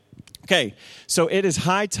Okay, so it is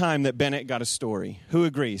high time that Bennett got a story. Who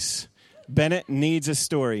agrees? Bennett needs a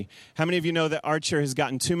story. How many of you know that Archer has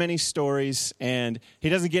gotten too many stories and he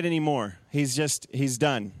doesn't get any more? He's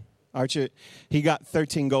done. Archer, he got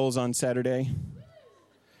 13 goals on Saturday.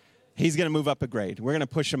 He's going to move up a grade. We're going to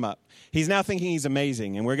push him up. He's now thinking he's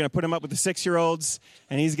amazing, and we're going to put him up with the 6-year-olds,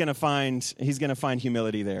 and he's going to find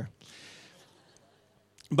humility there.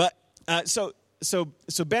 But so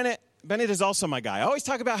Bennett is also my guy. I always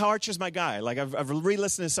talk about how Archer's my guy. Like I've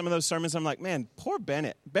re-listened to some of those sermons. I'm like, man, poor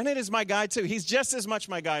Bennett. Bennett is my guy too. He's just as much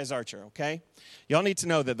my guy as Archer. Okay, y'all need to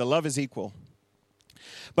know that the love is equal.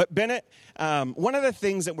 But Bennett, one of the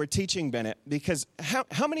things that we're teaching Bennett, because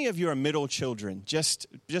how many of you are middle children? Just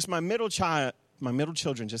my middle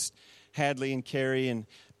children, just Hadley and Carrie and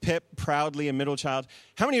Pip, proudly a middle child.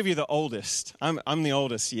 How many of you are the oldest? I'm the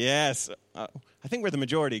oldest. Yes, I think we're the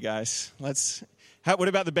majority, guys. What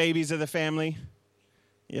about the babies of the family?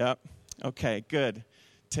 Yep. Okay, good.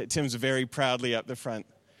 Tim's very proudly up the front.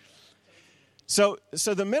 So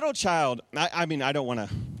the middle child, I don't want to,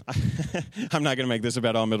 I'm not going to make this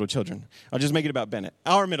about all middle children. I'll just make it about Bennett,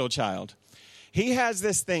 our middle child. He has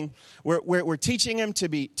this thing where we're teaching him to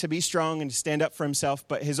be strong and to stand up for himself,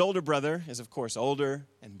 but his older brother is, of course, older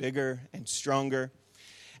and bigger and stronger.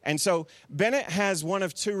 And so Bennett has one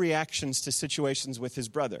of two reactions to situations with his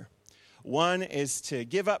brother. One is to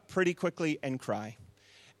give up pretty quickly and cry.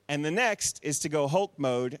 And the next is to go Hulk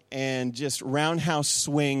mode and just roundhouse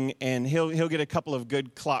swing, and he'll get a couple of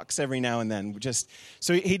good clocks every now and then.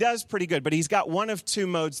 So he does pretty good, but he's got one of two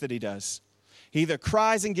modes that he does. He either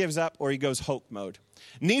cries and gives up, or he goes Hulk mode.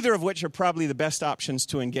 Neither of which are probably the best options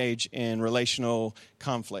to engage in relational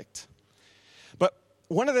conflict. But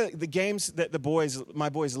one of the games that my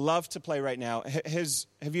boys love to play right now,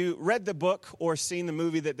 have you read the book or seen the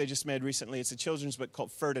movie that they just made recently? It's a children's book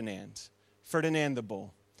called Ferdinand the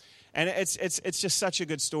Bull. And it's just such a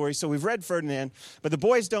good story. So we've read Ferdinand, but the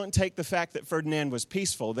boys don't take the fact that Ferdinand was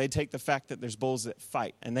peaceful. They take the fact that there's bulls that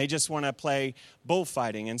fight, and they just want to play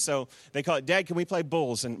bullfighting. And so they call it, Dad, can we play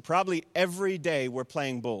bulls? And probably every day we're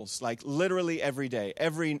playing bulls, like literally every day.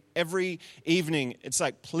 Every evening, it's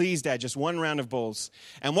like, please, Dad, just one round of bulls.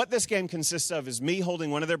 And what this game consists of is me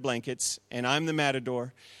holding one of their blankets, and I'm the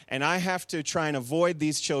matador, and I have to try and avoid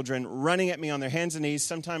these children running at me on their hands and knees,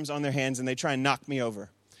 sometimes on their hands, and they try and knock me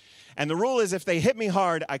over. And the rule is if they hit me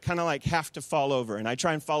hard, I kind of like have to fall over. And I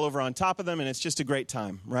try and fall over on top of them, and it's just a great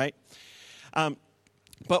time, right?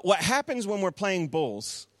 But what happens when we're playing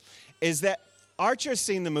bulls is that Archer's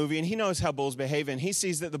seen the movie, and he knows how bulls behave, and he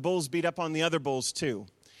sees that the bulls beat up on the other bulls too.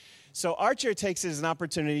 So Archer takes it as an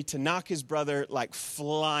opportunity to knock his brother like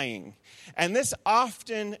flying. And this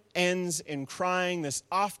often ends in crying. This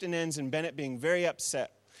often ends in Bennett being very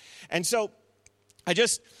upset. And so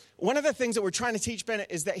one of the things that we're trying to teach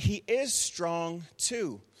Bennett is that he is strong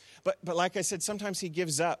too. But like I said, sometimes he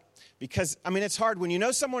gives up because, it's hard. When you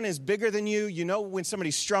know someone is bigger than you, you know when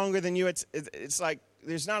somebody's stronger than you, it's like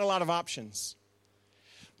there's not a lot of options.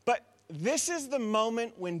 But this is the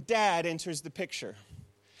moment when Dad enters the picture.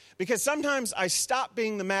 Because sometimes I stop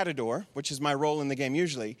being the matador, which is my role in the game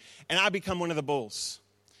usually, and I become one of the bulls.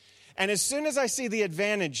 And as soon as I see the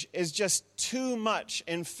advantage is just too much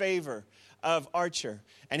in favor of Archer,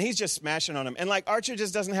 and he's just smashing on him. And like Archer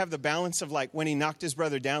just doesn't have the balance of like when he knocked his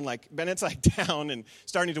brother down, like Bennett's like down and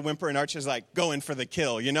starting to whimper, and Archer's like going for the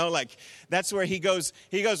kill, like that's where he goes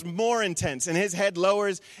more intense, and his head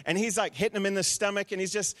lowers, and he's like hitting him in the stomach, and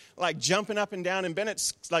he's just like jumping up and down, and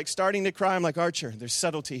Bennett's like starting to cry. I'm like, Archer, there's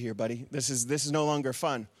subtlety here, buddy. This is no longer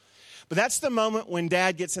fun. But that's the moment when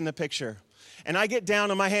Dad gets in the picture, and I get down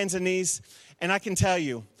on my hands and knees, and I can tell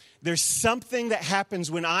you, there's something that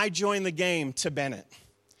happens when I join the game to Bennett.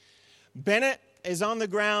 Bennett is on the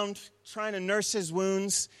ground trying to nurse his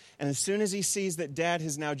wounds, and as soon as he sees that Dad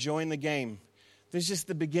has now joined the game, there's just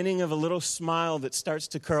the beginning of a little smile that starts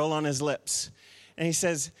to curl on his lips. And he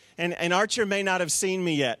says, and Archer may not have seen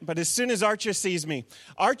me yet, but as soon as Archer sees me,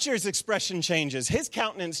 Archer's expression changes, his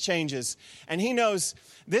countenance changes, and he knows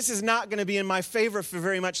this is not going to be in my favor for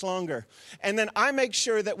very much longer. And then I make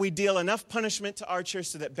sure that we deal enough punishment to Archer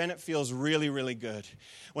so that Bennett feels really, really good.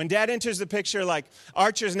 When Dad enters the picture, like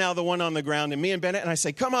Archer's now the one on the ground, and me and Bennett, and I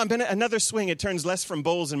say, come on, Bennett, another swing. It turns less from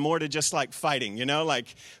bulls and more to just like fighting,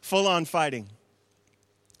 like full-on fighting.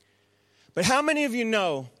 But how many of you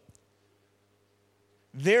know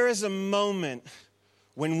there is a moment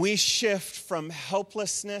when we shift from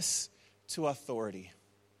helplessness to authority?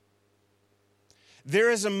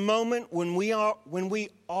 There is a moment when we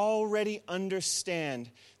already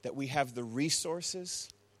understand that we have the resources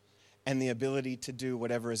and the ability to do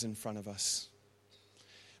whatever is in front of us.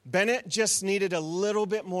 Bennett just needed a little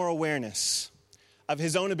bit more awareness of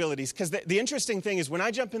his own abilities. Because the interesting thing is when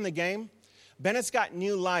I jump in the game, Bennett's got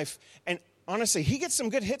new life. And honestly, he gets some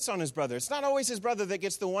good hits on his brother. It's not always his brother that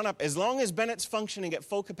gets the one-up. As long as Bennett's functioning at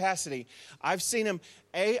full capacity, I've seen him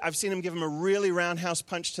give him a really roundhouse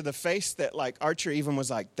punch to the face that, like, Archer even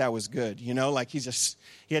was like, that was good. You know, like he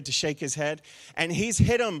had to shake his head. And he's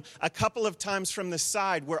hit him a couple of times from the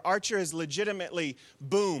side where Archer is legitimately,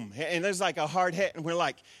 boom. And there's like a hard hit. And we're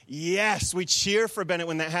like, yes, we cheer for Bennett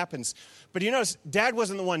when that happens. But you notice, Dad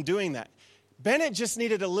wasn't the one doing that. Bennett just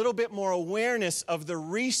needed a little bit more awareness of the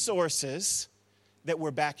resources that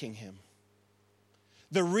were backing him,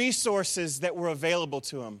 the resources that were available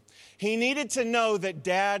to him. He needed to know that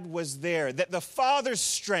Dad was there, that the Father's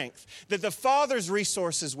strength, that the Father's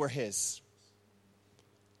resources were his.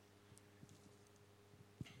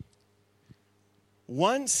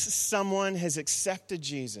 Once someone has accepted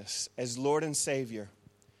Jesus as Lord and Savior,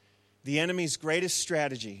 the enemy's greatest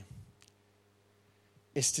strategy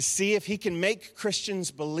is to see if he can make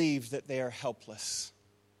Christians believe that they are helpless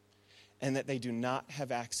and that they do not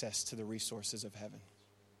have access to the resources of heaven.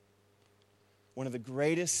 One of the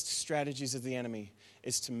greatest strategies of the enemy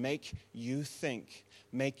is to make you think,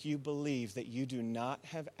 make you believe that you do not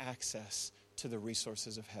have access to the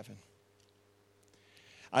resources of heaven.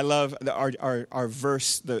 I love our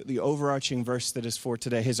verse, the overarching verse that is for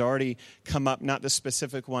today has already come up, not the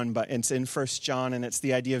specific one, but it's in 1 John, and it's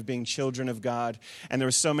the idea of being children of God. And there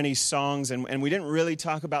were so many songs, and we didn't really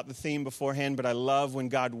talk about the theme beforehand, but I love when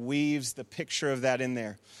God weaves the picture of that in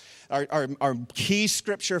there. Our key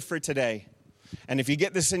scripture for today, and if you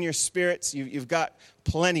get this in your spirits, you've got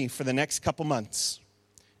plenty for the next couple months.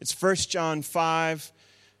 It's 1 John 5,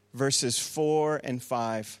 verses 4 and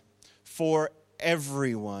 5. For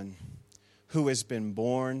everyone who has been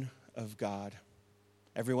born of God,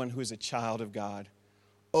 everyone who is a child of God,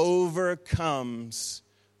 overcomes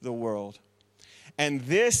the world. And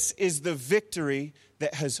this is the victory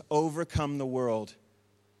that has overcome the world,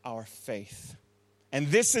 our faith. And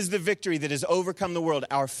this is the victory that has overcome the world,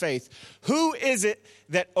 our faith. Who is it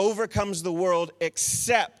that overcomes the world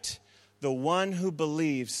except the one who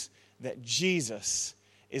believes that Jesus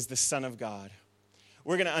is the Son of God?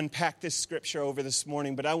 We're going to unpack this scripture over this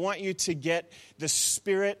morning, but I want you to get the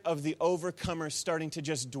spirit of the overcomer starting to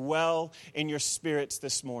just dwell in your spirits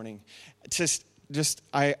this morning.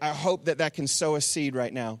 I hope that can sow a seed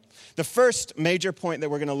right now. The first major point that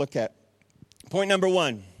we're going to look at, point number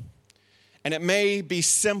 1, and it may be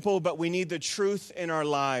simple, but we need the truth in our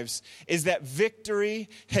lives, is that victory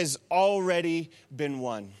has already been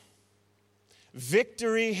won.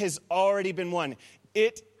 Victory has already been won.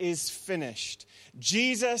 It is finished.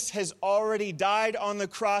 Jesus has already died on the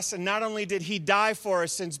cross, and not only did he die for our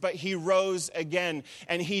sins, but he rose again,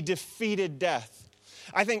 and he defeated death.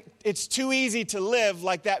 I think it's too easy to live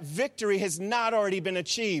like that victory has not already been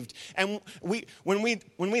achieved. And when we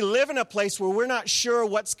live in a place where we're not sure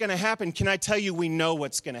what's going to happen, can I tell you, we know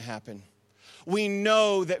what's going to happen. We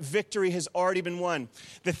know that victory has already been won.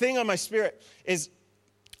 The thing on my spirit is,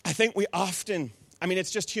 I think we often,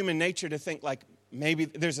 it's just human nature to think like, maybe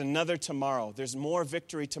there's another tomorrow. There's more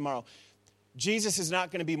victory tomorrow. Jesus is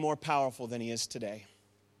not going to be more powerful than he is today.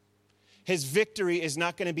 His victory is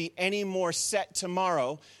not going to be any more set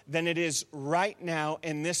tomorrow than it is right now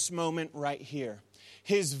in this moment right here.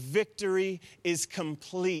 His victory is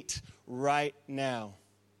complete right now.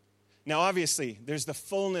 Now, obviously, there's the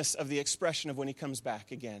fullness of the expression of when he comes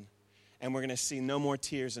back again. And we're going to see no more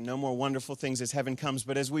tears and no more wonderful things as heaven comes.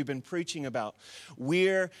 But as we've been preaching about,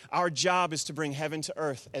 our job is to bring heaven to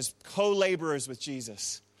earth as co-laborers with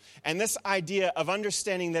Jesus. And this idea of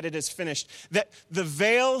understanding that it is finished, that the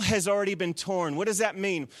veil has already been torn. What does that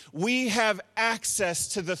mean? We have access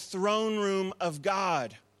to the throne room of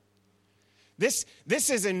God. This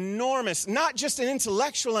is enormous, not just an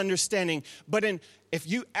intellectual understanding, but if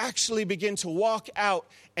you actually begin to walk out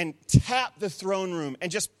and tap the throne room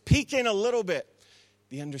and just peek in a little bit,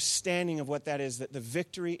 the understanding of what that is, that the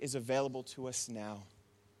victory is available to us now.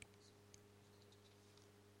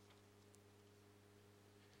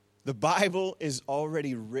 The Bible is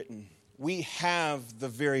already written. We have the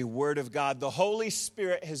very Word of God. The Holy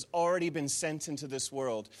Spirit has already been sent into this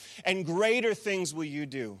world. And greater things will you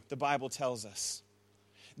do, the Bible tells us.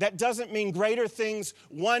 That doesn't mean greater things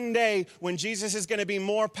one day when Jesus is going to be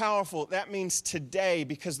more powerful. That means today,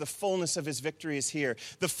 because the fullness of his victory is here.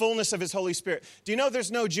 The fullness of his Holy Spirit. Do you know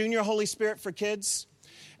there's no junior Holy Spirit for kids?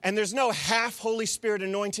 And there's no half Holy Spirit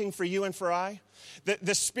anointing for you and for I?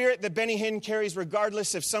 The spirit that Benny Hinn carries,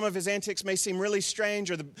 regardless if some of his antics may seem really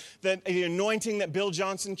strange, or the anointing that Bill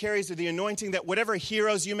Johnson carries, or the anointing that whatever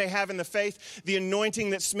heroes you may have in the faith, the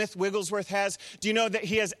anointing that Smith Wigglesworth has, do you know that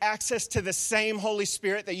he has access to the same Holy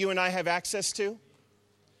Spirit that you and I have access to?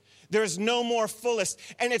 There's no more fullest,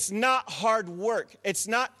 and it's not hard work. It's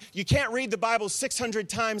not, you can't read the Bible 600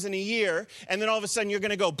 times in a year, and then all of a sudden you're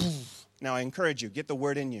going to go, poof. Now I encourage you, get the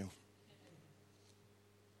word in you.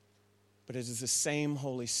 But it is the same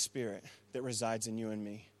Holy Spirit that resides in you and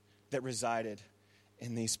me, that resided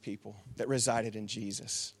in these people, that resided in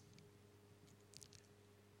Jesus.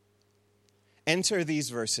 Enter these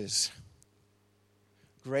verses.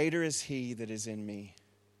 Greater is he that is in me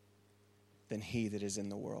than he that is in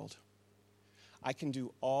the world. I can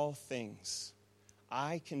do all things.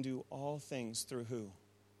 I can do all things through who?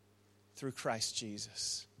 Through Christ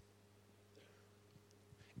Jesus.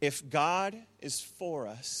 If God is for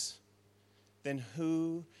us, then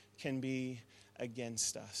who can be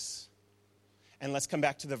against us? And let's come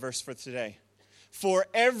back to the verse for today. For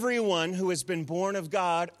everyone who has been born of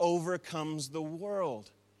God overcomes the world.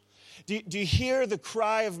 Do you hear the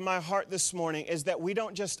cry of my heart this morning is that we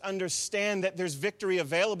don't just understand that there's victory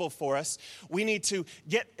available for us. We need to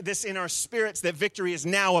get this in our spirits that victory is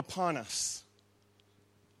now upon us.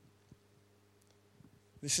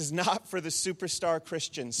 This is not for the superstar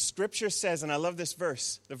Christians. Scripture says, and I love this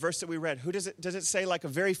verse, the verse that we read. Who does it say? Like a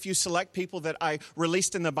very few select people that I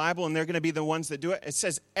released in the Bible, and they're going to be the ones that do it? It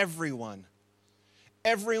says everyone.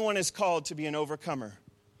 Everyone is called to be an overcomer.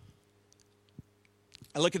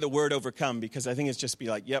 I look at the word overcome because I think it's just be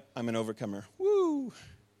like, yep, I'm an overcomer. Woo!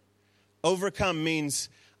 Overcome means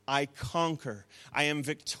I conquer. I am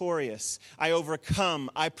victorious. I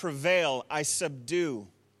overcome. I prevail. I subdue.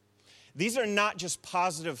 These are not just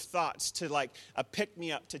positive thoughts to like a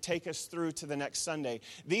pick-me-up to take us through to the next Sunday.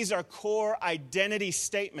 These are core identity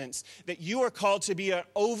statements that you are called to be an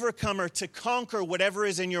overcomer, to conquer whatever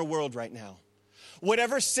is in your world right now.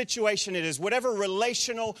 Whatever situation it is, whatever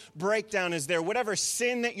relational breakdown is there, whatever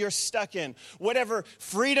sin that you're stuck in, whatever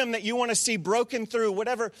freedom that you want to see broken through,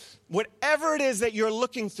 whatever it is that you're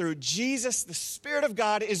looking through, Jesus, the Spirit of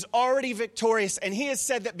God, is already victorious. And he has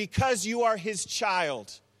said that because you are his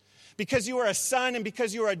child, because you are a son and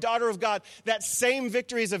because you are a daughter of God, that same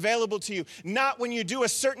victory is available to you. Not when you do a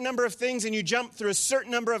certain number of things and you jump through a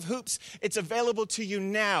certain number of hoops. It's available to you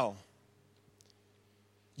now.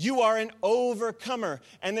 You are an overcomer.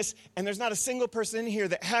 And there's not a single person in here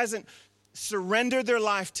that hasn't surrendered their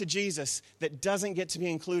life to Jesus that doesn't get to be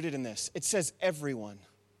included in this. It says everyone.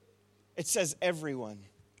 It says everyone.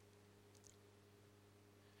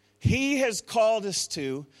 He has called us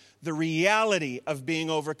to the reality of being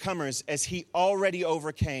overcomers as he already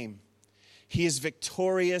overcame. He is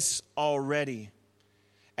victorious already.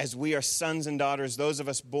 As we are sons and daughters, those of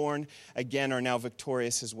us born again are now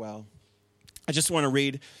victorious as well. I just want to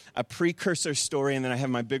read a precursor story, and then I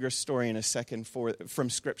have my bigger story in a second from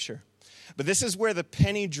Scripture. But this is where the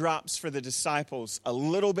penny drops for the disciples a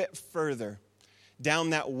little bit further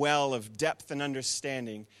down that well of depth and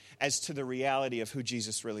understanding as to the reality of who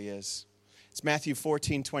Jesus really is. It's Matthew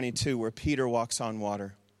 14:22, where Peter walks on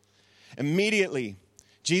water. Immediately,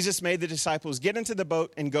 Jesus made the disciples get into the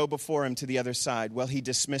boat and go before him to the other side while he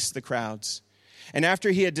dismissed the crowds. And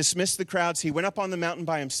after he had dismissed the crowds, he went up on the mountain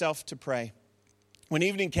by himself to pray. When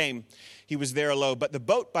evening came, he was there alone, but the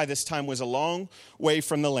boat by this time was a long way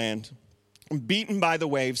from the land, beaten by the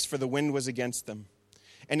waves, for the wind was against them.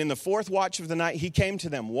 And in the fourth watch of the night, he came to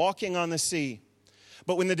them, walking on the sea.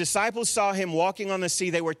 But when the disciples saw him walking on the sea,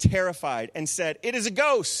 they were terrified and said, "It is a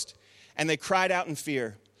ghost!" And they cried out in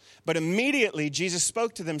fear. But immediately Jesus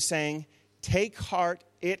spoke to them, saying, "Take heart,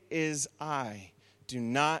 it is I. Do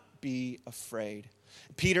not be afraid."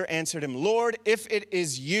 Peter answered him, "Lord, if it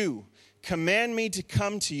is you, command me to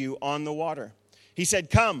come to you on the water." He said,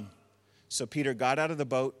 "Come." So Peter got out of the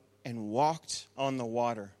boat and walked on the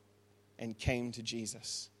water and came to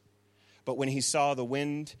Jesus. But when he saw the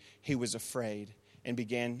wind, he was afraid. And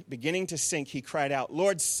beginning to sink, he cried out,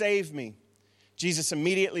 "Lord, save me." Jesus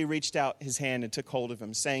immediately reached out his hand and took hold of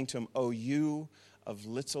him, saying to him, "O you of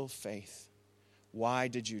little faith, why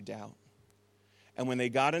did you doubt?" And when they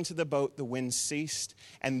got into the boat, the wind ceased,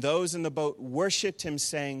 and those in the boat worshiped him,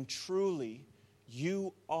 saying, "Truly,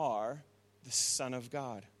 you are the Son of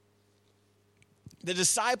God." The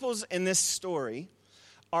disciples in this story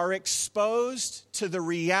are exposed to the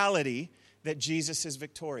reality that Jesus is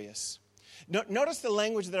victorious. Notice the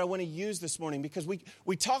language that I want to use this morning, because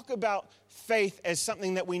we talk about faith as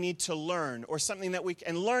something that we need to learn, or something that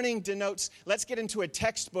and learning denotes, let's get into a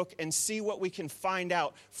textbook and see what we can find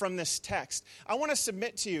out from this text. I want to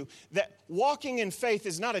submit to you that walking in faith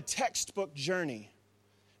is not a textbook journey.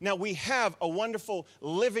 Now, we have a wonderful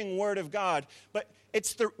living Word of God, but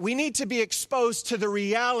we need to be exposed to the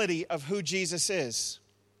reality of who Jesus is.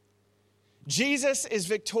 Jesus is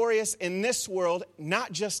victorious in this world,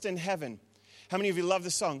 not just in heaven. How many of you love the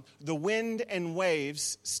song, "The wind and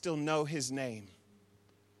waves still know his name"?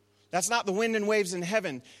 That's not the wind and waves in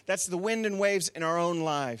heaven. That's the wind and waves in our own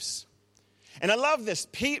lives. And I love this.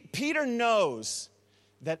 Peter knows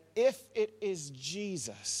that if it is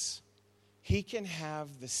Jesus, he can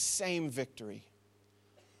have the same victory.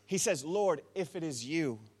 He says, "Lord, if it is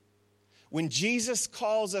you." When Jesus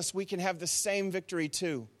calls us, we can have the same victory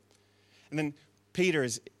too. And then Peter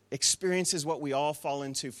experiences what we all fall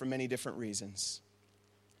into for many different reasons.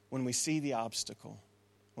 When we see the obstacle,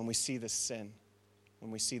 when we see the sin,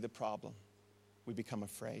 when we see the problem, we become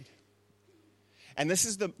afraid. And this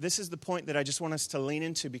is the point that I just want us to lean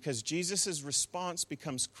into, because Jesus' response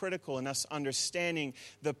becomes critical in us understanding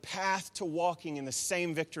the path to walking in the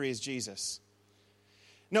same victory as Jesus.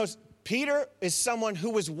 Notice, Peter is someone who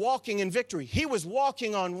was walking in victory. He was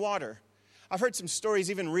walking on water. I've heard some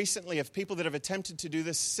stories even recently of people that have attempted to do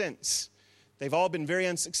this since. They've all been very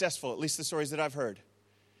unsuccessful, at least the stories that I've heard.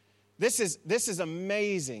 This is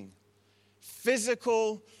amazing.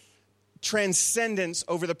 Physical transcendence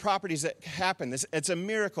over the properties that happen. It's a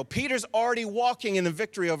miracle. Peter's already walking in the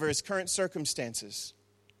victory over his current circumstances.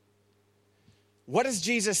 What does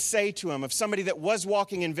Jesus say to him of somebody that was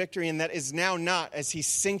walking in victory and that is now not, as he's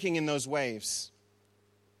sinking in those waves?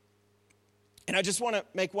 And I just want to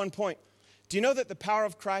make one point. Do you know that the power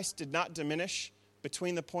of Christ did not diminish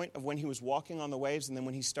between the point of when he was walking on the waves and then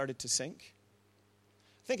when he started to sink?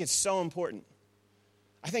 I think it's so important.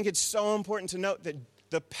 I think it's so important to note that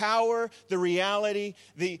the power, the reality,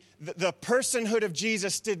 the personhood of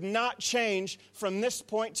Jesus did not change from this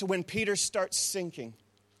point to when Peter starts sinking.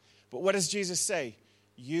 But what does Jesus say?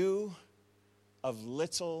 "You of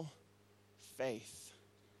little faith."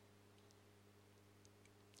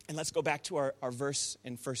 And let's go back to our verse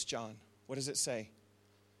in 1 John. What does it say?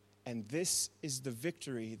 "And this is the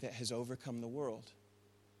victory that has overcome the world,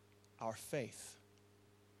 our faith."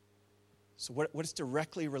 So what is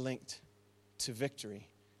directly linked to victory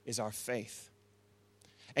is our faith.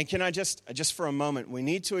 And can I just for a moment, we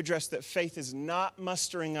need to address that faith is not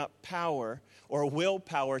mustering up power or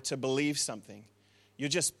willpower to believe something.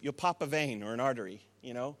 You'll pop a vein or an artery,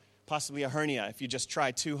 possibly a hernia if you just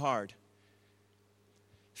try too hard.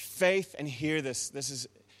 Faith, and hear this is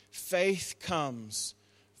faith comes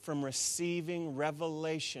from receiving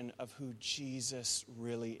revelation of who Jesus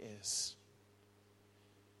really is.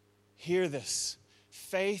 Hear this.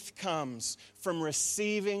 Faith comes from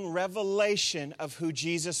receiving revelation of who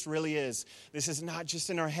Jesus really is. This is not just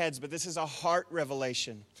in our heads, but this is a heart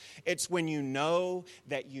revelation. It's when you know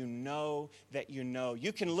that you know that you know.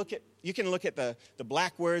 You can look at the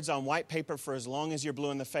black words on white paper for as long as you're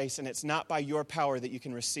blue in the face, and it's not by your power that you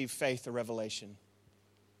can receive faith or revelation.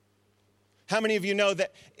 How many of you know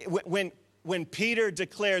that when Peter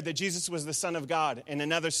declared that Jesus was the Son of God in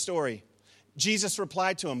another story, Jesus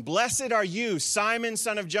replied to him, "Blessed are you, Simon,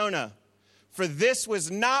 son of Jonah, for this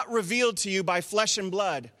was not revealed to you by flesh and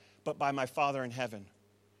blood, but by my Father in heaven."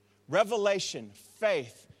 Revelation,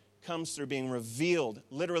 faith, comes through being revealed.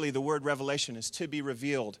 Literally, the word revelation is to be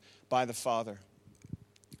revealed by the Father.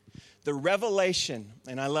 The revelation,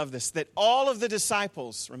 and I love this, that all of the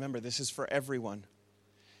disciples, remember this is for everyone,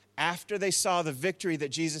 after they saw the victory that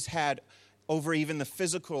Jesus had over even the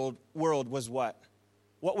physical world, was what?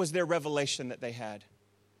 What was their revelation that they had?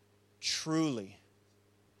 Truly,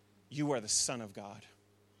 you are the Son of God.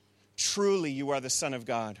 Truly, you are the Son of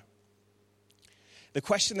God. The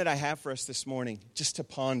question that I have for us this morning, just to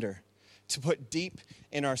ponder, to put deep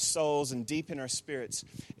in our souls and deep in our spirits,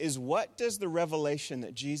 is what does the revelation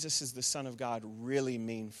that Jesus is the Son of God really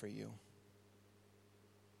mean for you?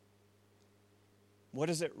 What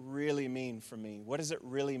does it really mean for me? What does it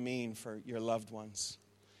really mean for your loved ones?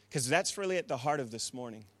 Because that's really at the heart of this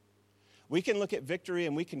morning. We can look at victory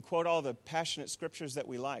and we can quote all the passionate scriptures that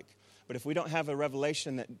we like. But if we don't have a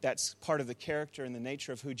revelation that that's part of the character and the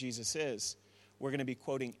nature of who Jesus is, we're going to be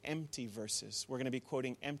quoting empty verses. We're going to be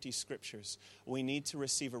quoting empty scriptures. We need to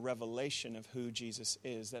receive a revelation of who Jesus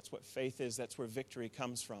is. That's what faith is. That's where victory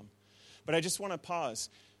comes from. But I just want to pause,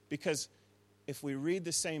 because if we read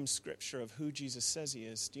the same scripture of who Jesus says he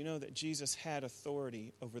is, do you know that Jesus had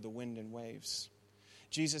authority over the wind and waves?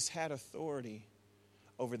 Jesus had authority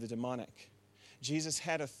over the demonic. Jesus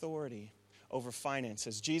had authority over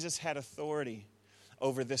finances. Jesus had authority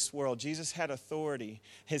over this world. Jesus had authority,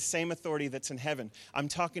 his same authority that's in heaven. I'm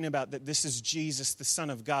talking about that this is Jesus, the Son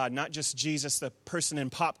of God, not just Jesus, the person in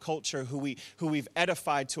pop culture who we've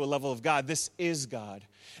edified to a level of God. This is God.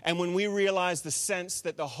 And when we realize the sense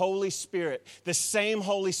that the Holy Spirit, the same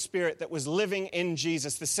Holy Spirit that was living in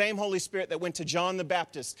Jesus, the same Holy Spirit that went to John the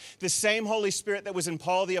Baptist, the same Holy Spirit that was in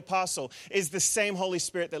Paul the Apostle, is the same Holy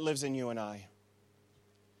Spirit that lives in you and I.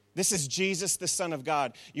 This is Jesus, the Son of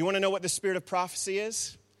God. You want to know what the spirit of prophecy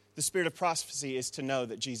is? The spirit of prophecy is to know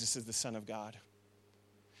that Jesus is the Son of God.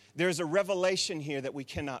 There's a revelation here that we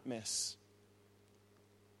cannot miss,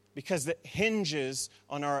 because it hinges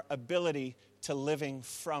on our ability to living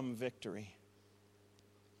from victory.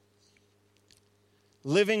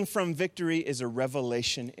 Living from victory is a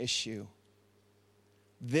revelation issue.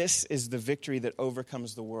 This is the victory that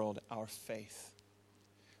overcomes the world, our faith.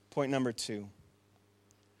 Point number 2.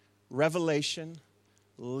 Revelation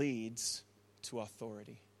leads to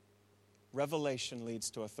authority. Revelation leads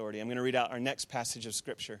to authority. I'm going to read out our next passage of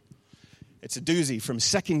Scripture. It's a doozy from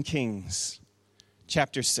 2 Kings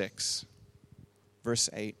chapter 6, verse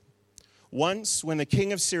 8. Once, when the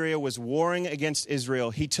king of Syria was warring against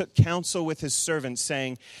Israel, he took counsel with his servants,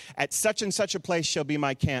 saying, "At such and such a place shall be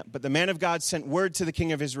my camp." But the man of God sent word to the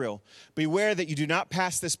king of Israel, "Beware that you do not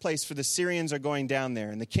pass this place, for the Syrians are going down there."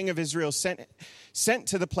 And the king of Israel sent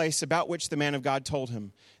to the place about which the man of God told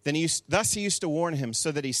him. Thus he used to warn him,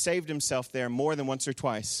 so that he saved himself there more than once or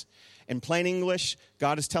twice. In plain English,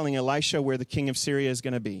 God is telling Elisha where the king of Syria is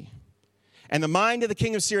going to be. And the mind of the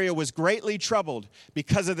king of Syria was greatly troubled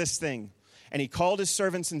because of this thing. And he called his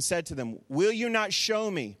servants and said to them, "Will you not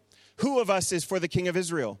show me who of us is for the king of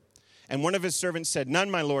Israel?" And one of his servants said,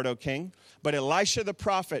 "None, my lord, O king, but Elisha the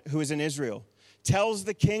prophet who is in Israel tells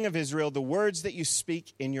the king of Israel the words that you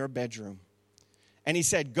speak in your bedroom." And he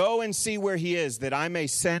said, "Go and see where he is, that I may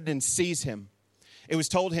send and seize him." It was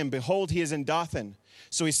told him, "Behold, he is in Dothan."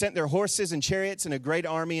 So he sent their horses and chariots and a great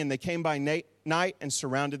army, and they came by night and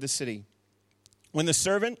surrounded the city. When the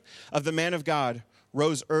servant of the man of God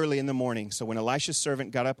rose early in the morning. So when Elisha's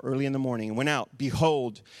servant got up early in the morning and went out,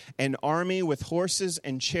 behold, an army with horses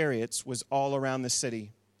and chariots was all around the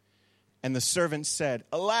city. And the servant said,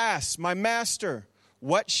 "Alas, my master,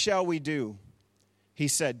 what shall we do?" He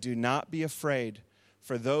said, "Do not be afraid,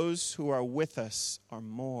 for those who are with us are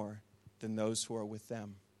more than those who are with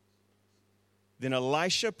them." Then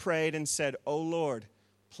Elisha prayed and said, "O Lord,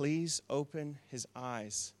 please open his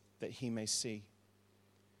eyes that he may see."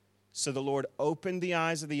 So the Lord opened the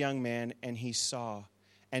eyes of the young man, and he saw.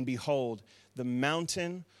 And behold, the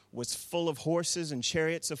mountain was full of horses and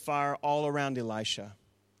chariots of fire all around Elisha.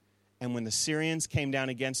 And when the Syrians came down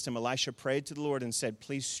against him, Elisha prayed to the Lord and said,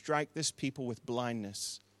 "Please strike this people with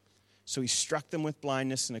blindness." So he struck them with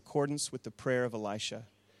blindness in accordance with the prayer of Elisha.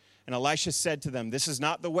 And Elisha said to them, "This is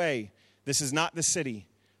not the way. This is not the city.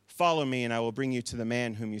 Follow me, and I will bring you to the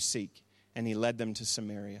man whom you seek." And he led them to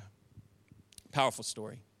Samaria. Powerful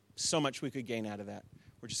story. So much we could gain out of that.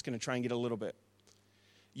 We're just going to try and get a little bit.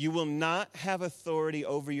 You will not have authority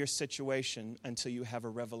over your situation until you have a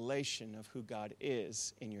revelation of who God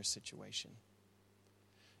is in your situation.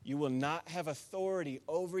 You will not have authority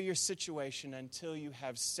over your situation until you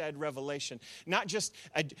have said revelation. Not just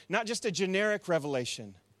a generic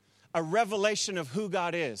revelation, a revelation of who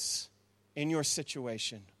God is in your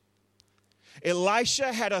situation.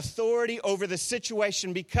 Elisha had authority over the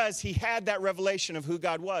situation because he had that revelation of who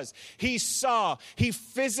God was. He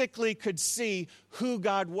physically could see who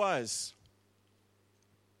God was.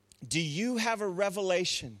 Do you have a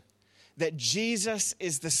revelation that Jesus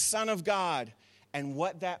is the Son of God and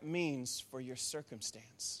what that means for your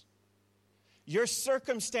circumstance? Your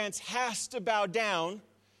circumstance has to bow down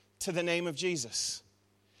to the name of Jesus.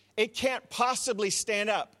 It can't possibly stand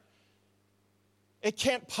up. It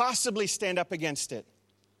can't possibly stand up against it.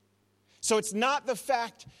 So it's not the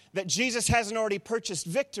fact that Jesus hasn't already purchased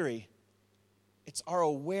victory. It's our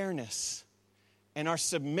awareness and our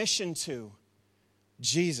submission to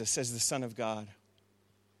Jesus as the Son of God.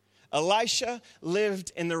 Elisha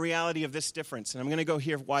lived in the reality of this difference. And I'm going to go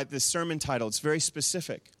here why this sermon title, it's very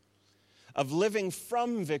specific, of living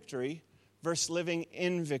from victory versus living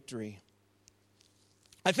in victory.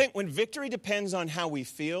 I think when victory depends on how we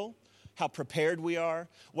feel, how prepared we are,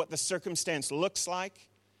 what the circumstance looks like,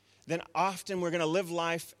 then often we're going to live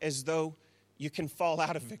life as though you can fall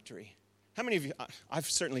out of victory. How many of you, I've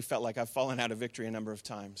certainly felt like I've fallen out of victory a number of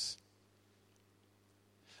times.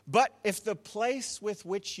 But if the place with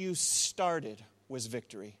which you started was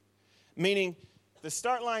victory, meaning the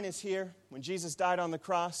start line is here when Jesus died on the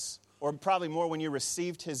cross, or probably more when you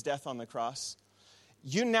received his death on the cross,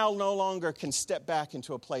 you now no longer can step back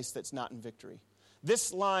into a place that's not in victory.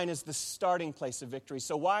 This line is the starting place of victory.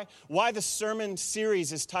 So why the sermon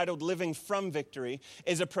series is titled Living from Victory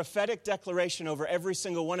is a prophetic declaration over every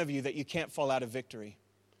single one of you that you can't fall out of victory.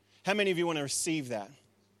 How many of you want to receive that?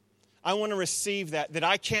 I want to receive that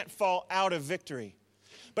I can't fall out of victory.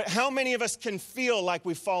 But how many of us can feel like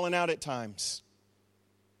we've fallen out at times?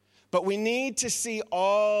 But we need to see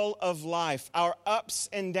all of life, our ups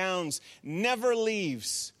and downs, never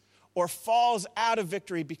leaves or falls out of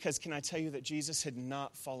victory, because can I tell you that Jesus had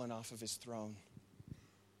not fallen off of his throne?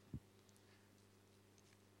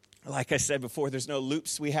 Like I said before, there's no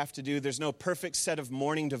loops we have to do. There's no perfect set of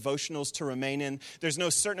morning devotionals to remain in. There's no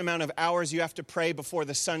certain amount of hours you have to pray before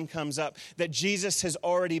the sun comes up. That Jesus has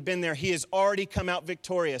already been there. He has already come out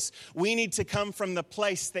victorious. We need to come from the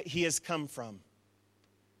place that he has come from.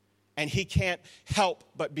 And he can't help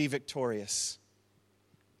but be victorious.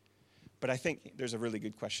 But I think there's a really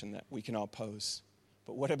good question that we can all pose.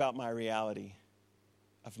 But what about my reality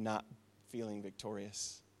of not feeling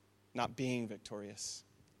victorious, not being victorious?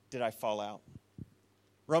 Did I fall out?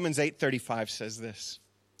 Romans 8:35 says this: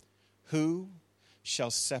 who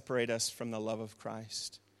shall separate us from the love of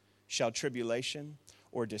Christ? Shall tribulation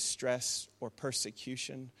or distress or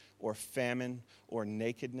persecution or famine or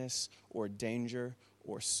nakedness or danger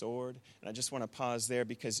or sword? And I just want to pause there,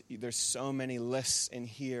 because there's so many lists in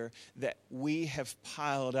here that we have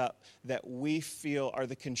piled up that we feel are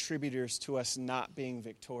the contributors to us not being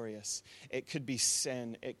victorious. It could be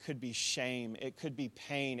sin, it could be shame, it could be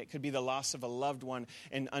pain, it could be the loss of a loved one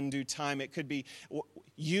in undue time. It could be,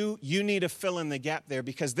 you need to fill in the gap there,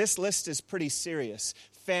 because this list is pretty serious.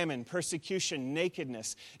 Famine, persecution,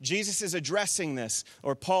 nakedness. Jesus is addressing this,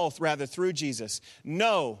 or Paul rather, through Jesus.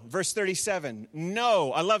 No, verse 37,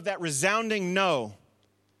 no. I love that resounding no.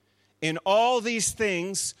 In all these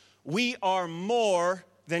things, we are more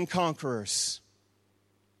than conquerors.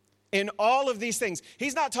 In all of these things.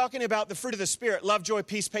 He's not talking about the fruit of the Spirit: love, joy,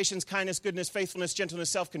 peace, patience, kindness, goodness, faithfulness, gentleness,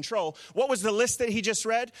 self-control. What was the list that he just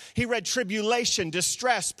read? He read tribulation,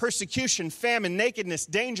 distress, persecution, famine, nakedness,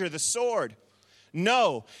 danger, the sword.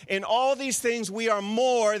 No, in all these things we are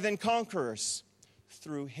more than conquerors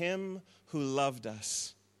through him who loved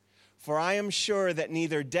us. For I am sure that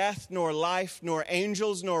neither death, nor life, nor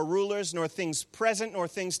angels, nor rulers, nor things present, nor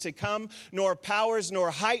things to come, nor powers,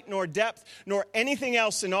 nor height, nor depth, nor anything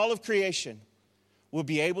else in all of creation will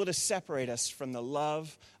be able to separate us from the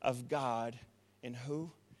love of God in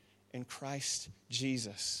who? In Christ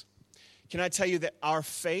Jesus. Can I tell you that our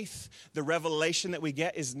faith, the revelation that we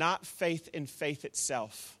get, is not faith in faith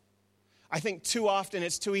itself. I think too often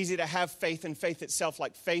it's too easy to have faith in faith itself,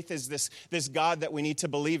 like faith is this God that we need to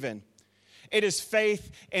believe in. It is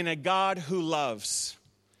faith in a God who loves.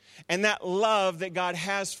 And that love that God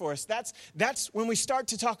has for us, that's when we start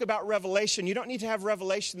to talk about revelation. You don't need to have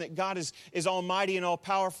revelation that God is almighty and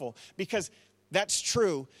all-powerful, because that's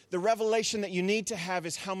true. The revelation that you need to have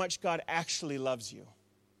is how much God actually loves you.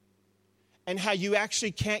 And how you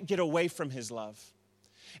actually can't get away from his love.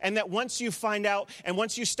 And that once you find out and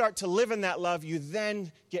once you start to live in that love, you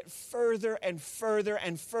then get further and further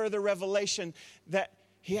and further revelation that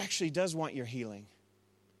he actually does want your healing.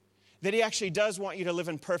 That he actually does want you to live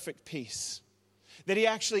in perfect peace. That he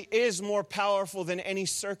actually is more powerful than any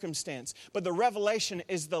circumstance. But the revelation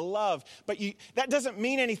is the love. But that doesn't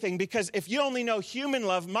mean anything, because if you only know human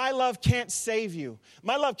love, my love can't save you.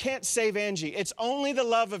 My love can't save Angie. It's only the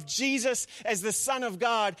love of Jesus as the Son of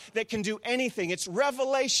God that can do anything. It's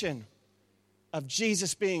revelation of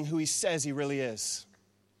Jesus being who he says he really is.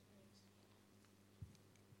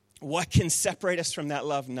 What can separate us from that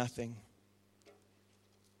love? Nothing.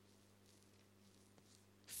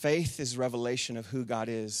 Faith is revelation of who God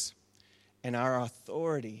is, and our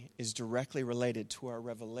authority is directly related to our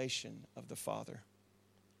revelation of the Father.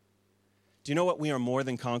 Do you know what we are more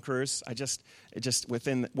than conquerors? I just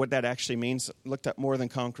within what that actually means, looked up more than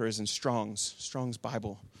conquerors in Strong's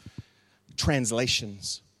Bible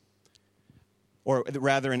translations. Or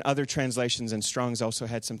rather, in other translations, and Strong's also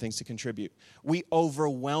had some things to contribute. We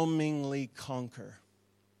overwhelmingly conquer.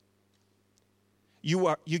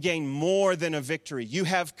 You gain more than a victory. You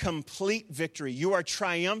have complete victory. You are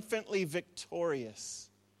triumphantly victorious.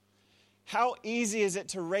 How easy is it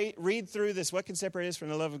to read through this? What can separate us from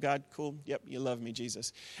the love of God? Cool. Yep, you love me,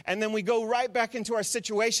 Jesus. And then we go right back into our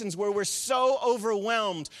situations where we're so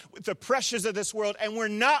overwhelmed with the pressures of this world, and we're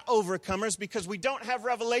not overcomers because we don't have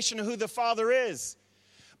revelation of who the Father is.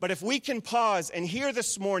 But if we can pause and hear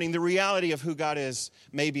this morning the reality of who God is,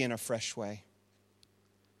 maybe in a fresh way.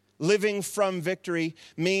 Living from victory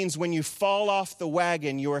means when you fall off the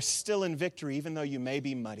wagon, you are still in victory, even though you may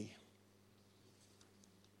be muddy.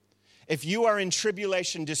 If you are in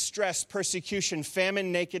tribulation, distress, persecution,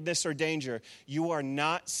 famine, nakedness, or danger, you are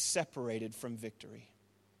not separated from victory.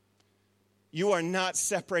 You are not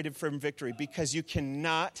separated from victory because you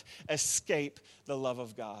cannot escape the love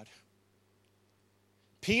of God.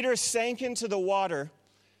 Peter sank into the water,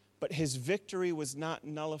 but his victory was not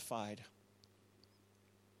nullified.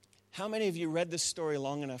 How many of you read this story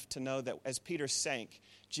long enough to know that as Peter sank,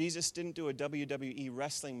 Jesus didn't do a WWE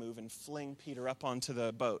wrestling move and fling Peter up onto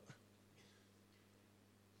the boat?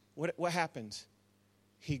 What happened?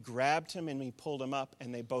 He grabbed him and he pulled him up,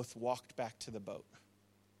 and they both walked back to the boat.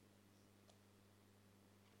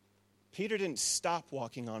 Peter didn't stop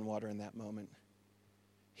walking on water in that moment.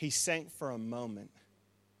 He sank for a moment.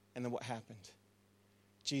 And then what happened?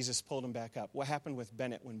 Jesus pulled him back up. What happened with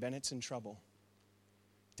Bennett when Bennett's in trouble?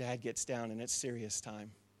 Dad gets down and it's serious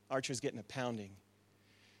time. Archer's getting a pounding.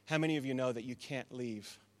 How many of you know that you can't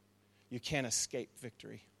leave? You can't escape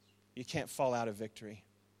victory. You can't fall out of victory.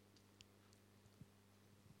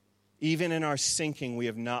 Even in our sinking, we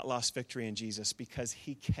have not lost victory in Jesus because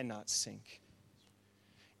he cannot sink.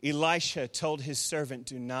 Elisha told his servant,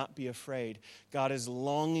 do not be afraid. God is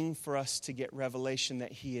longing for us to get revelation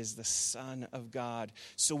that he is the Son of God,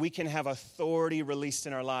 so we can have authority released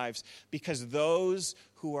in our lives, because those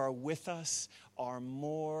who are with us are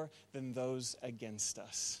more than those against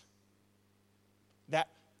us. That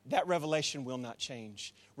revelation will not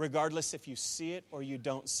change, regardless if you see it or you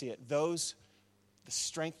don't see it. The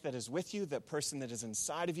strength that is with you, the person that is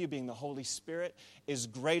inside of you, being the Holy Spirit, is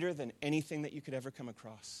greater than anything that you could ever come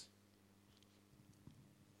across.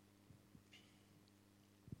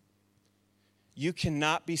 You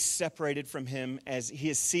cannot be separated from him, as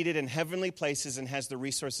he is seated in heavenly places and has the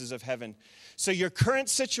resources of heaven. So your current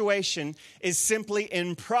situation is simply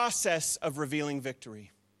in process of revealing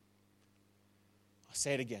victory. I'll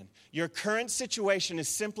say it again. Your current situation is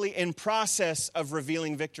simply in process of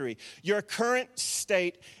revealing victory. Your current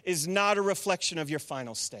state is not a reflection of your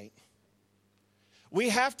final state. We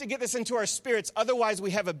have to get this into our spirits. Otherwise,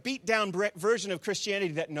 we have a beat-down version of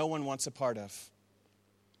Christianity that no one wants a part of.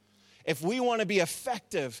 If we want to be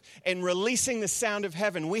effective in releasing the sound of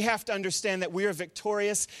heaven, we have to understand that we are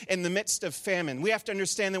victorious in the midst of famine. We have to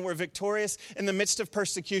understand that we're victorious in the midst of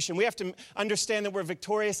persecution. We have to understand that we're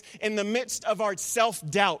victorious in the midst of our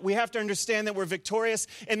self-doubt. We have to understand that we're victorious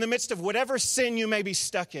in the midst of whatever sin you may be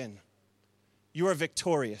stuck in. You are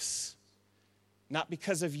victorious, not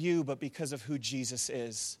because of you, but because of who Jesus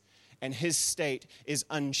is. And his state is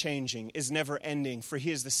unchanging, is never ending, for he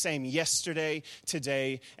is the same yesterday,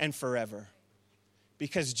 today, and forever.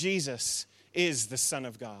 Because Jesus is the Son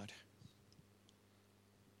of God.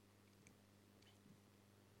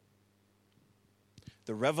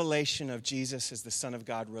 The revelation of Jesus as the Son of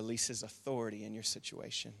God releases authority in your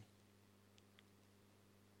situation.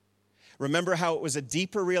 Remember how it was a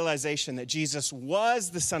deeper realization that Jesus was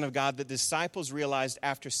the Son of God that the disciples realized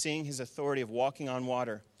after seeing his authority of walking on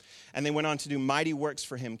water. And they went on to do mighty works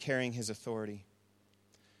for him, carrying his authority.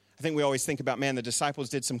 I think we always think about, man, the disciples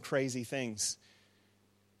did some crazy things.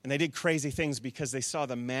 And they did crazy things because they saw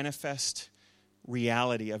the manifest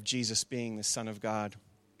reality of Jesus being the Son of God.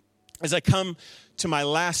 As I come to my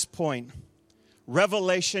last point,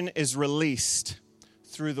 revelation is released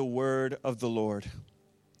through the word of the Lord.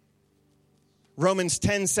 Romans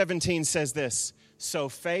 10:17 says this, so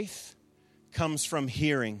faith comes from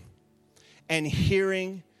hearing, and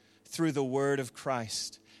hearing through the word of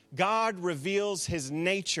Christ. God reveals his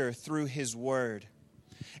nature through his word.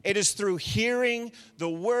 It is through hearing the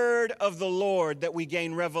word of the Lord that we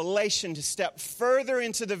gain revelation to step further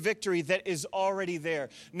into the victory that is already there.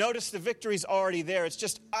 Notice the victory is already there. It's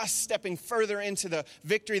just us stepping further into the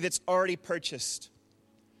victory that's already purchased.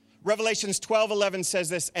 Revelations 12:11 says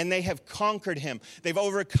this, and they have conquered him. They've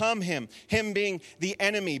overcome him being the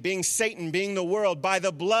enemy, being Satan, being the world, by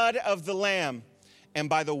the blood of the Lamb and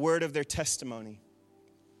by the word of their testimony.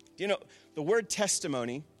 Do you know, the word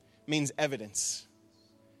testimony means evidence.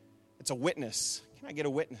 It's a witness. Can I get a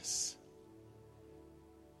witness?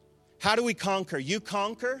 How do we conquer? You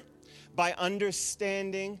conquer by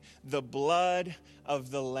understanding the blood of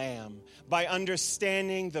the Lamb, by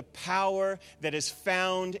understanding the power that is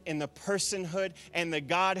found in the personhood and the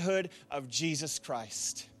Godhood of Jesus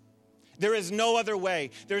Christ. There is no other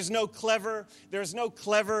way. There's no clever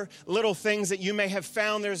little things that you may have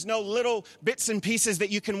found. There's no little bits and pieces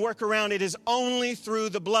that you can work around. It is only through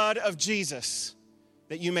the blood of Jesus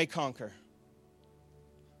that you may conquer.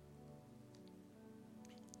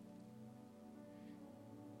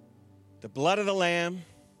 The blood of the Lamb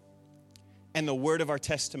and the word of our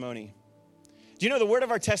testimony. Do you know the word of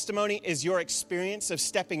our testimony is your experience of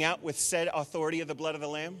stepping out with said authority of the blood of the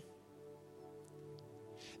Lamb?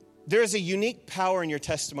 there is a unique power in your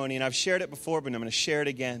testimony, and I've shared it before, but I'm going to share it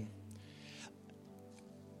again.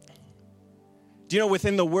 Do you know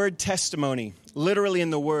within the word testimony, literally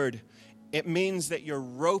in the word, it means that you're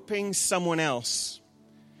roping someone else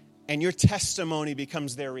and your testimony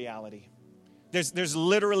becomes their reality. There's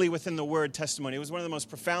literally within the word testimony. It was one of the most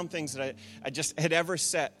profound things that I just had ever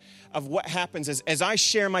said of what happens as I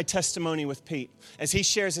share my testimony with Pete, as he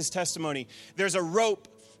shares his testimony, there's a rope,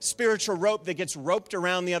 spiritual rope that gets roped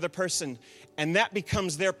around the other person, and that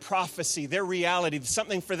becomes their prophecy, their reality,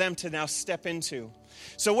 something for them to now step into.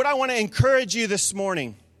 So what I want to encourage you this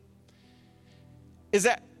morning is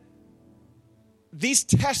that these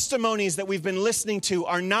testimonies that we've been listening to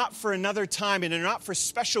are not for another time, and they're not for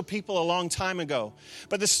special people a long time ago.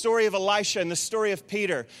 But the story of Elisha and the story of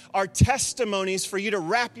Peter are testimonies for you to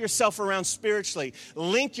wrap yourself around spiritually.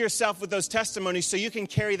 Link yourself with those testimonies so you can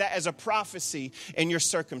carry that as a prophecy in your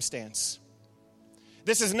circumstance.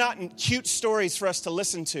 This is not cute stories for us to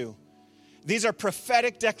listen to. These are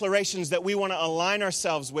prophetic declarations that we want to align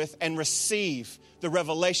ourselves with and receive the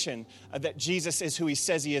revelation that Jesus is who he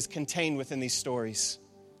says he is, contained within these stories.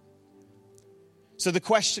 So the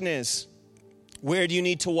question is, where do you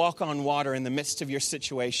need to walk on water in the midst of your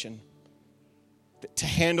situation to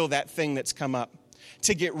handle that thing that's come up,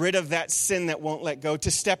 to get rid of that sin that won't let go,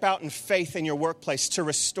 to step out in faith in your workplace, to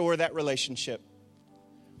restore that relationship?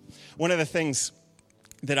 One of the things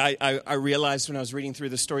that I realized when I was reading through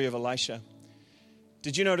the story of Elisha,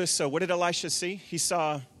 did you notice, what did Elisha see? He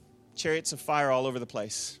saw chariots of fire all over the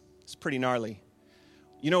place. It's pretty gnarly.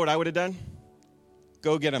 You know what I would have done?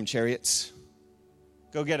 Go get them, chariots.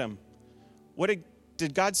 Go get them.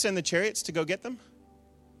 Did God send the chariots to go get them?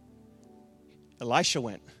 Elisha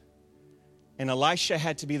went. And Elisha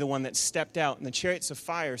had to be the one that stepped out, and the chariots of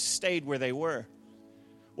fire stayed where they were.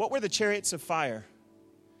 What were the chariots of fire?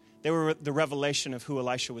 They were the revelation of who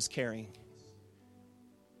Elisha was carrying.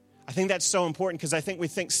 I think that's so important because I think we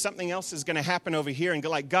think something else is going to happen over here and go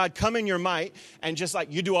like, God, come in your might and just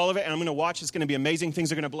like you do all of it and I'm going to watch. It's going to be amazing. Things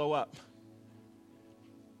are going to blow up.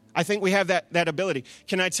 I think we have that ability.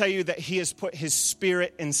 Can I tell you that he has put his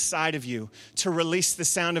spirit inside of you to release the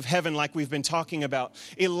sound of heaven like we've been talking about?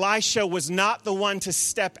 Elisha was not the one to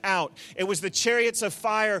step out. It was the chariots of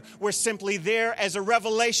fire were simply there as a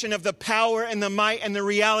revelation of the power and the might and the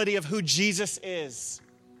reality of who Jesus is.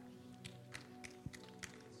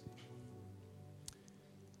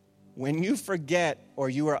 When you forget or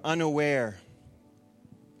you are unaware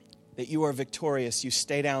that you are victorious, you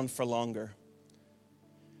stay down for longer.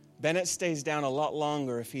 Bennett stays down a lot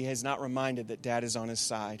longer if he has not reminded that Dad is on his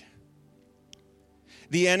side.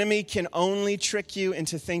 The enemy can only trick you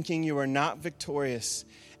into thinking you are not victorious,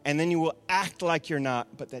 and then you will act like you're not,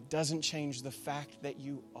 but that doesn't change the fact that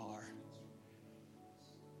you are.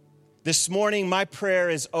 This morning, my prayer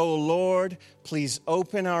is, oh Lord, please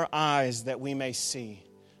open our eyes that we may see.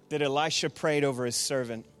 That Elisha prayed over his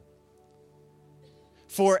servant.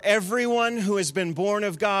 For everyone who has been born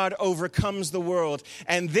of God overcomes the world.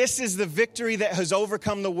 And this is the victory that has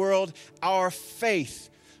overcome the world, our faith.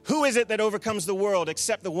 Who is it that overcomes the world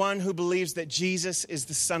except the one who believes that Jesus is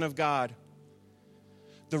the Son of God?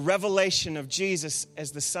 The revelation of Jesus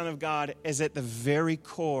as the Son of God is at the very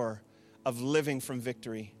core of living from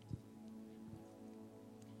victory.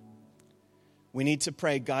 We need to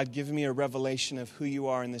pray, God, give me a revelation of who you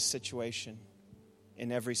are in this situation, in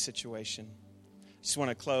every situation. I just want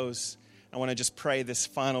to close. I want to just pray this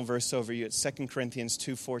final verse over you. It's 2 Corinthians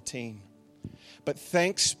 2:14. But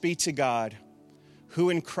thanks be to God, who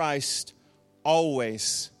in Christ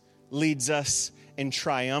always leads us in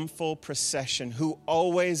triumphal procession, who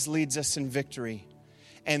always leads us in victory,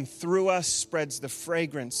 and through us spreads the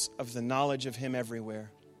fragrance of the knowledge of him everywhere.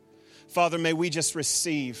 Father, may we just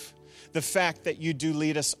receive the fact that you do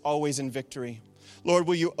lead us always in victory. Lord,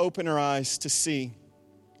 will you open our eyes to see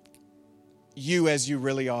you as you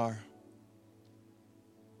really are?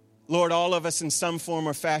 Lord, all of us in some form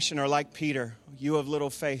or fashion are like Peter, you of little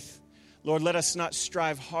faith. Lord, let us not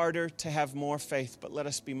strive harder to have more faith, but let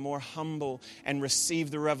us be more humble and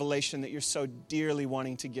receive the revelation that you're so dearly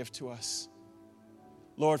wanting to give to us.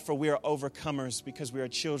 Lord, for we are overcomers because we are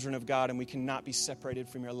children of God and we cannot be separated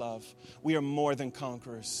from your love. We are more than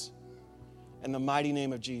conquerors. In the mighty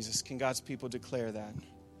name of Jesus, can God's people declare that?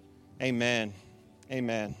 Amen.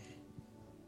 Amen.